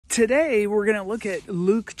Today, we're going to look at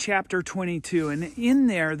Luke chapter 22, and in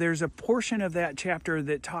there's a portion of that chapter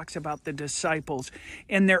that talks about the disciples,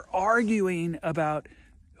 and they're arguing about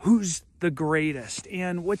who's the greatest.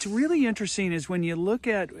 And what's really interesting is when you look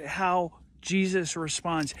at how Jesus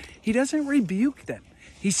responds, he doesn't rebuke them.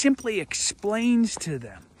 He simply explains to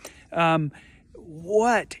them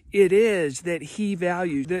what it is that he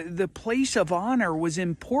values. The place of honor was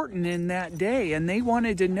important in that day, and they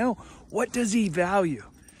wanted to know, what does he value?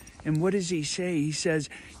 And what does he say? He says,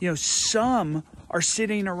 some are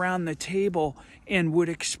sitting around the table and would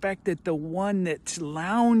expect that the one that's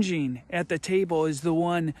lounging at the table is the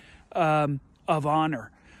one of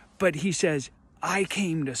honor. But he says, I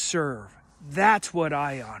came to serve. That's what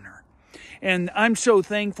I honor. And I'm so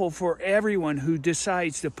thankful for everyone who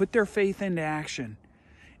decides to put their faith into action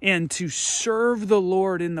and to serve the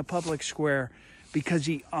Lord in the public square, because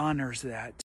he honors that.